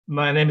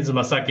My name is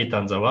Masaki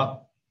Tanzawa.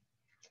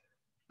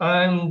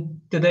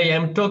 Today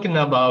I'm talking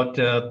about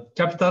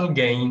capital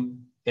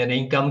gain and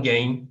income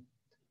gain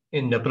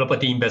in the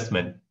property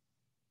investment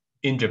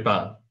in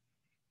Japan.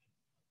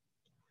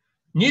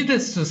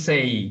 Needless to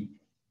say,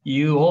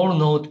 you all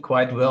know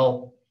quite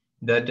well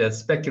that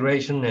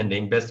speculation and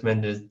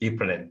investment is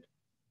different.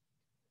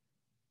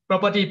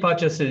 Property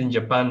purchases in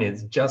Japan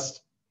is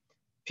just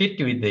fit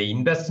with the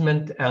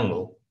investment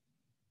angle.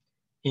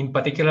 In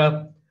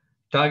particular,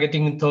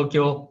 targeting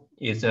Tokyo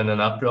is an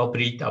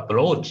appropriate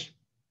approach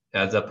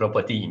as a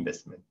property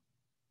investment.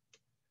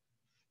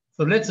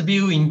 So let's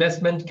view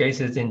investment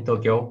cases in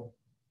Tokyo,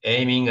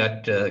 aiming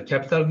at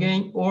capital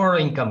gain or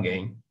income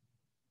gain.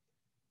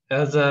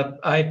 As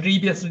I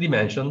previously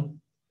mentioned,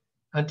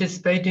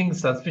 anticipating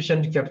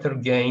sufficient capital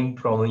gain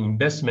from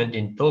investment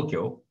in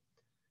Tokyo,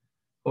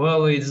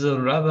 well, is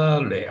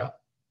rather rare.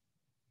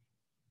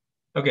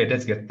 Okay,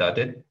 let's get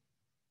started.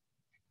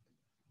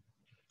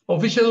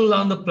 Official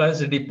land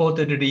price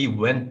reportedly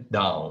went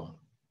down.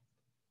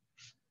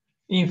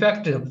 In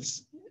fact,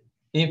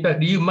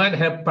 you might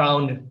have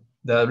found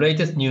the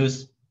latest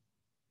news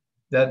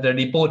that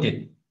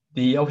reported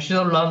the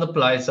official land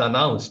price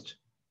announced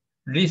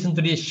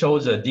recently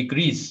shows a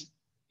decrease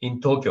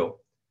in Tokyo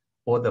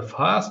for the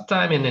first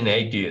time in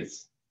 8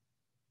 years.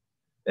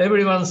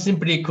 Everyone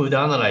simply could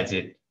analyze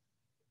it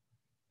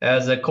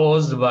as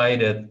caused by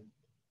the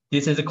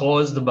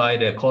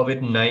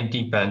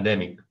COVID-19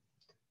 pandemic,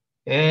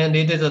 and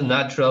it is a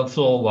natural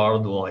flow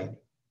worldwide.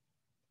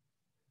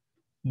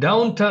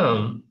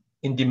 Downturn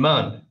in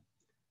demand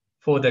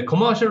for the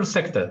commercial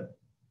sector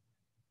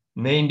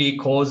mainly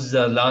caused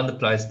the land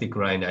price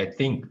decline, I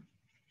think.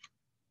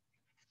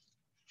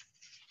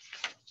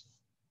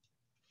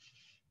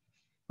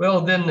 Well,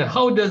 then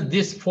how does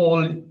this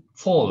fall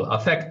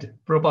affect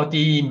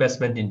property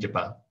investment in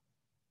Japan?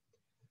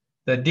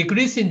 The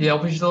decrease in the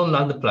official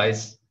land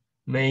price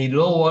may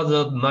lower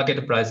the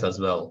market price as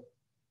well.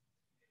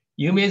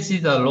 You may see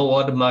the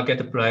lowered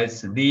market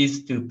price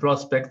leads to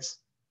prospects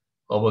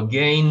of a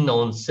gain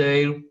on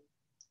sale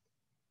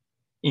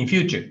in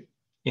future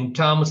in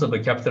terms of a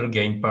capital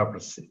gain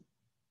purposes.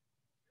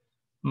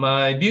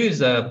 My view is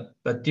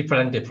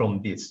different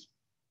from this.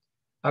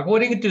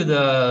 According to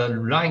the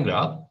line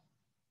graph,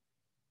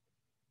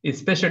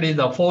 especially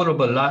the fall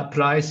of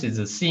price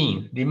is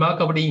seen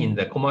remarkably in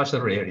the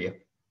commercial area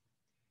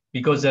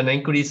because an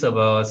increase of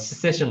a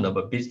cessation of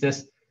a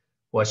business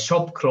or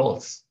shop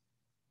close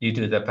due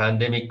to the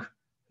pandemic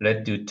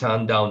led to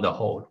turn down the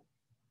whole.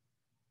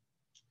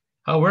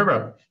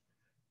 However,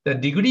 the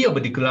degree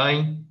of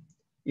decline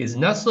is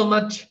not so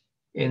much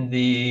in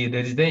the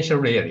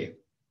residential area.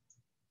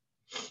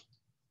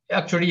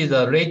 Actually,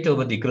 the rate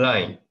of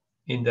decline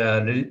in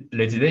the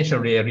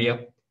residential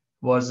area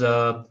was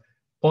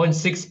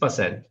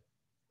 0.6%.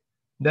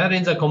 That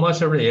in the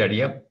commercial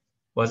area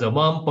was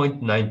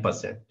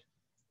 1.9%.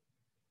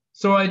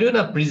 So I do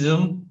not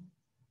presume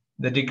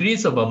the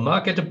decrease of a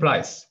market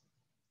price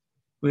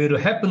will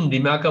happen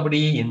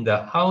remarkably in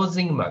the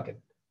housing market.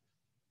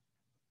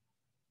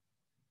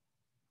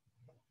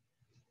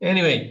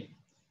 Anyway,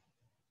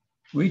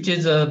 which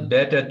is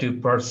better to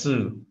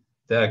pursue,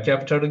 the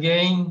capital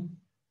gain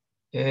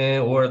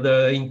or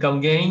the income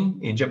gain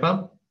in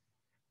Japan?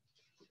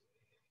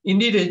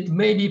 Indeed, it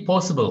may be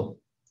possible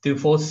to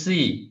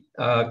foresee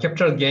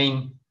capital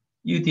gain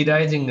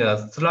utilizing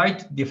a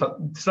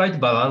slight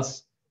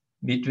balance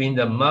between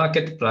the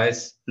market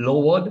price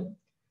lowered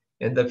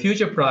and the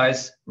future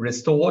price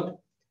restored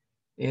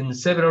in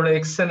several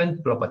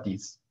excellent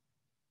properties.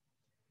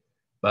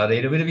 But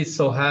it will be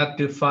so hard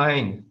to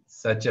find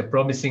such a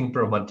promising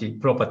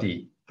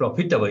property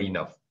profitable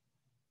enough.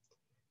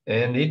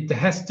 And it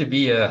has to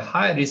be a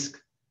high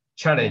risk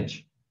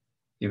challenge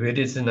if it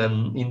is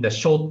in the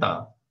short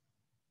term.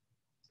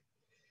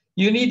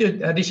 You need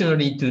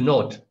additionally to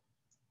note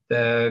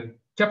the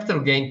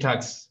capital gain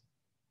tax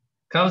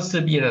comes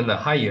to be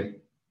higher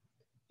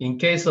in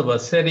case of a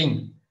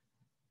selling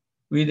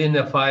within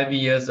 5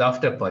 years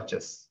after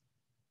purchase.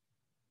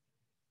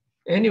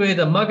 Anyway,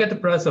 the market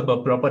price of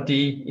a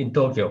property in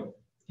Tokyo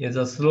is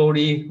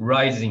slowly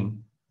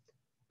rising,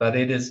 but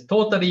it is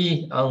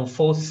totally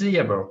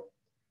unforeseeable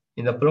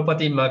in the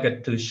property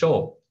market to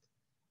show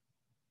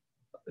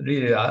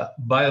really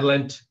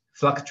violent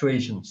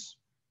fluctuations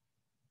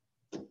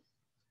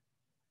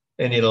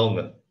any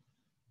longer.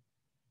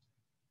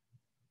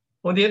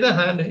 On the other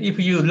hand, if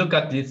you look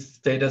at this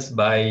status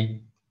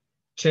by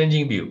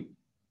changing view,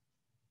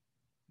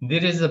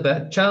 there is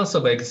a chance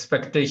of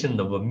expectation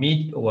of a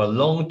mid or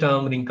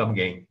long-term income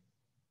gain.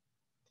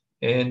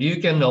 And you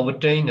can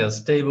obtain a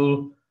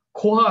stable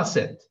core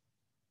asset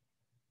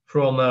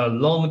from a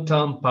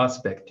long-term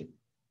perspective.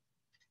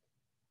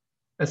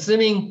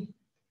 Assuming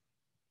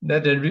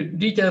that the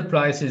retail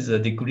price is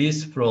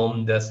decreased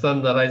from the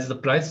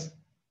standardized price,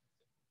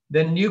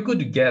 then you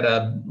could get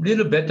a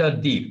little better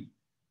deal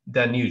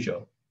than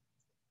usual.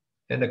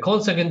 And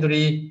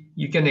consequently,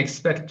 you can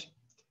expect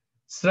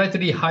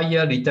slightly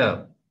higher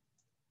return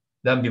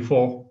than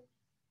before,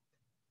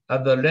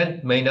 and the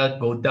rent may not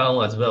go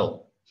down as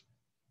well.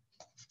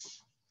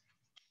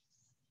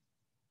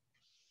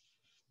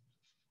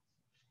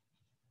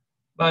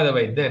 By the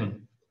way,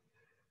 then,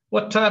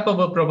 what type of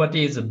a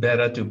property is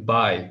better to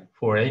buy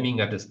for aiming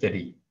at a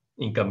steady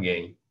income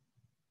gain?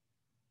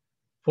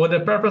 For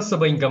the purpose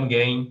of income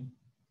gain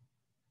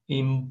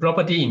in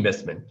property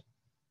investment,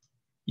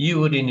 you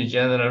would in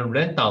general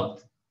rent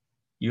out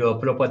your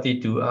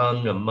property to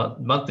earn a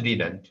monthly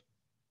rent.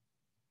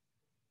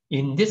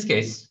 In this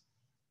case,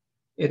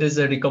 it is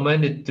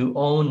recommended to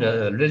own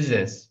a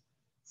residence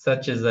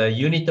such as a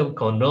unit of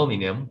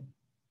condominium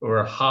or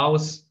a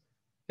house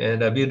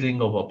and a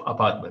building of an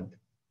apartment.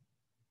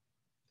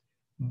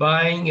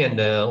 Buying and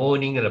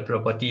owning a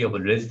property of a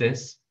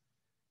residence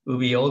will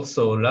be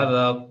also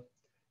rather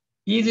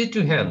easy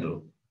to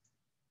handle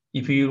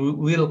if you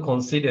will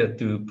consider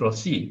to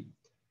proceed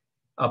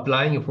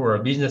applying for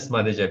a business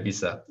manager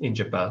visa in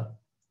Japan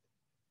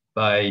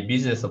by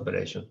business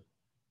operation.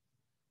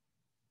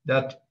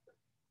 That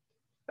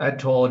I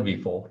told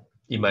before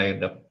in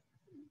my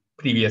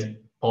previous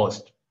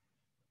post.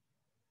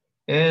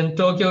 And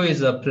Tokyo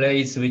is a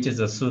place which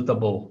is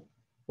suitable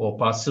for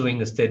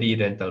pursuing a steady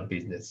rental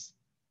business.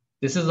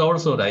 This is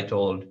also what I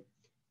told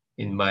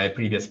in my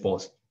previous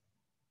post.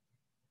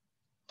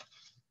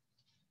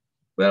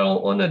 Well,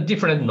 on a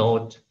different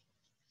note,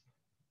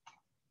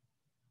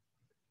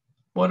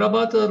 what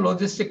about the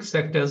logistics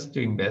sectors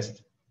to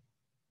invest?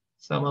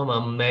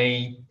 Someone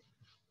may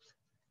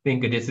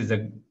think this is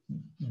a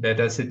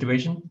better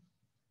situation.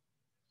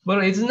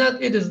 Well, it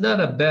is not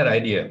a bad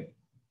idea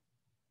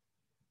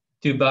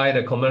to buy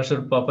the commercial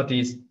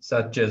properties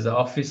such as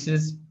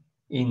offices,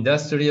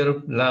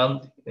 industrial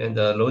land, and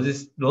the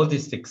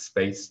logistics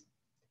space.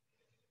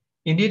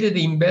 Indeed,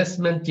 the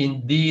investment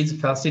in these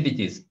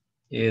facilities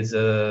is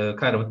a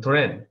kind of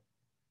trend,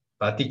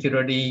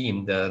 particularly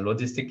in the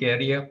logistic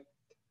area,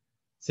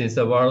 since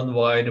the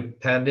worldwide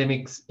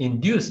pandemics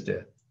induced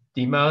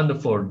demand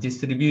for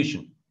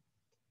distribution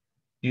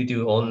due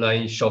to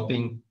online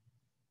shopping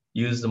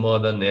used more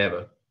than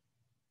ever,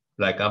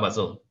 like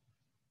Amazon.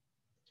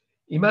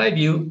 In my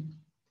view,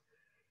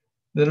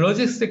 the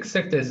logistics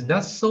sector is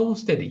not so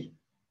steady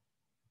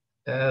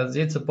as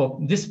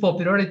this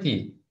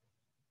popularity,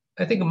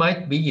 I think,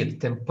 might be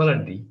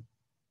temporary,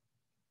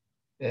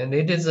 and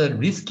it is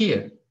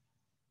riskier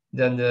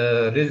than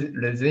the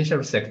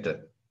residential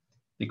sector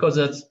because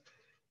its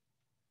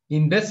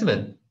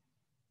investment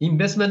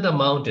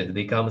amount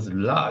becomes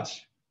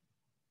large.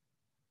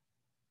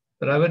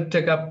 But I will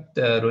take up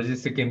the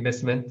logistic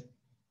investment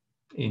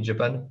in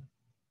Japan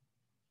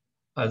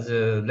as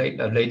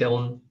later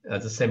on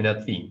as a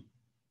seminar theme.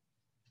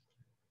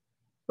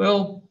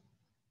 Well,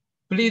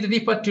 please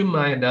refer to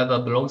my other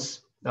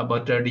blogs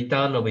about the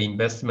return of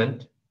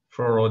investment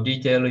for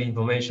detailed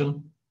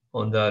information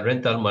on the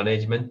rental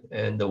management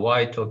and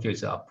why Tokyo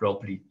is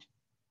appropriate.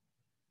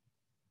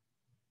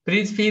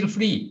 Please feel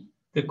free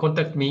to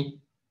contact me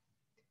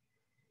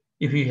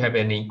if you have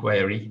any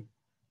inquiry.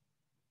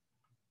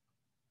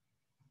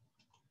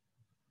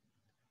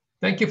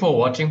 Thank you for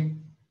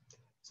watching.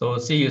 So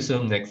see you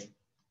soon next.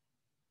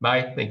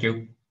 Bye. Thank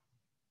you.